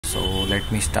So let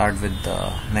me start with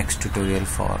the next tutorial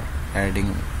for add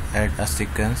a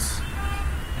sequence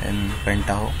in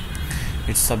Pentaho.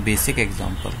 It's a basic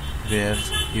example where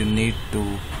you need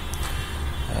to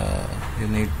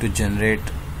generate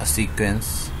a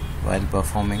sequence while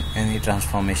performing any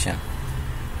transformation.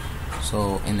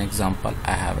 So in example,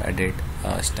 I have added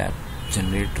a step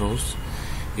generate rows.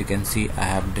 You can see I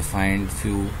have defined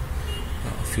few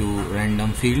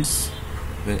random fields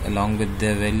along with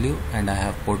their value, and I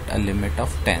have put a limit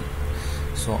of 10.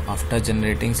 So after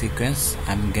generating sequence,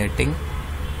 I'm getting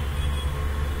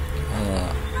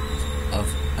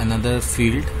another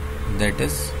field, that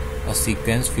is a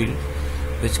sequence field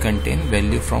which contain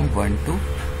value from 1 to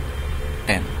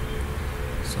 10.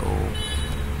 So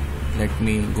let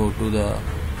me go to the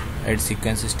add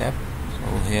sequence step.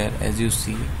 So here, as you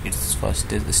see, its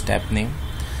first is step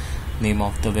name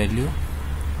of the value,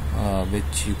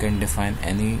 which you can define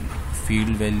any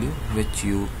field value which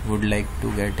you would like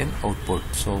to get in output.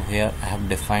 So here I have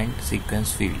defined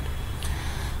sequence field,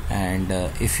 and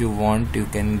if you want, you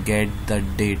can get the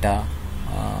data,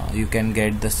 you can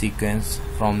get the sequence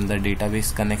from the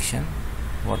database connection.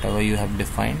 Whatever you have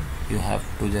defined, you have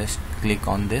to just click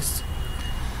on this,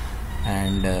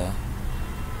 and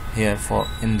here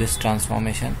in this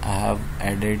transformation I have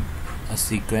added a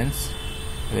sequence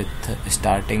with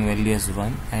starting value as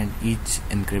 1 and each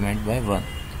increment by 1,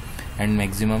 and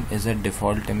maximum is a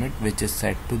default limit which is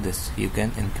set to this. You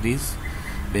can increase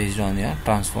based on your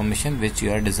transformation which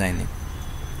you are designing.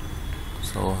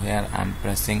 So here I am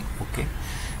pressing OK.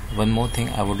 One more thing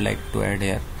I would like to add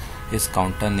here is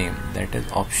counter name, that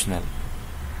is optional,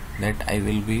 that I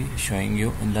will be showing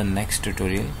you in the next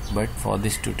tutorial, but for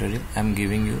this tutorial I am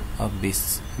giving you a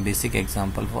basic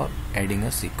example for adding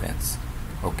a sequence.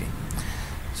 Okay,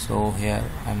 so here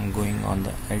I am going on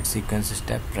the add sequence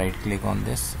step, right click on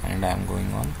this, and I'm going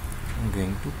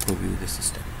to preview this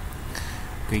step.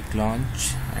 Quick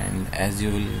launch, and as you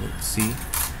will see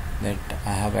that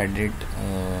I have added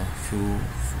a few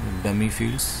dummy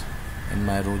fields in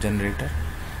my row generator,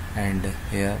 and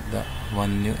here the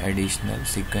one new additional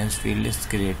sequence field is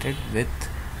created with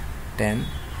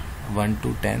 1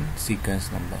 to 10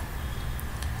 sequence number.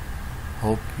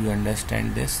 Hope you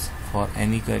understand this. For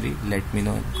any query, let me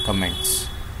know in comments.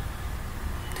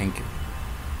 Thank you.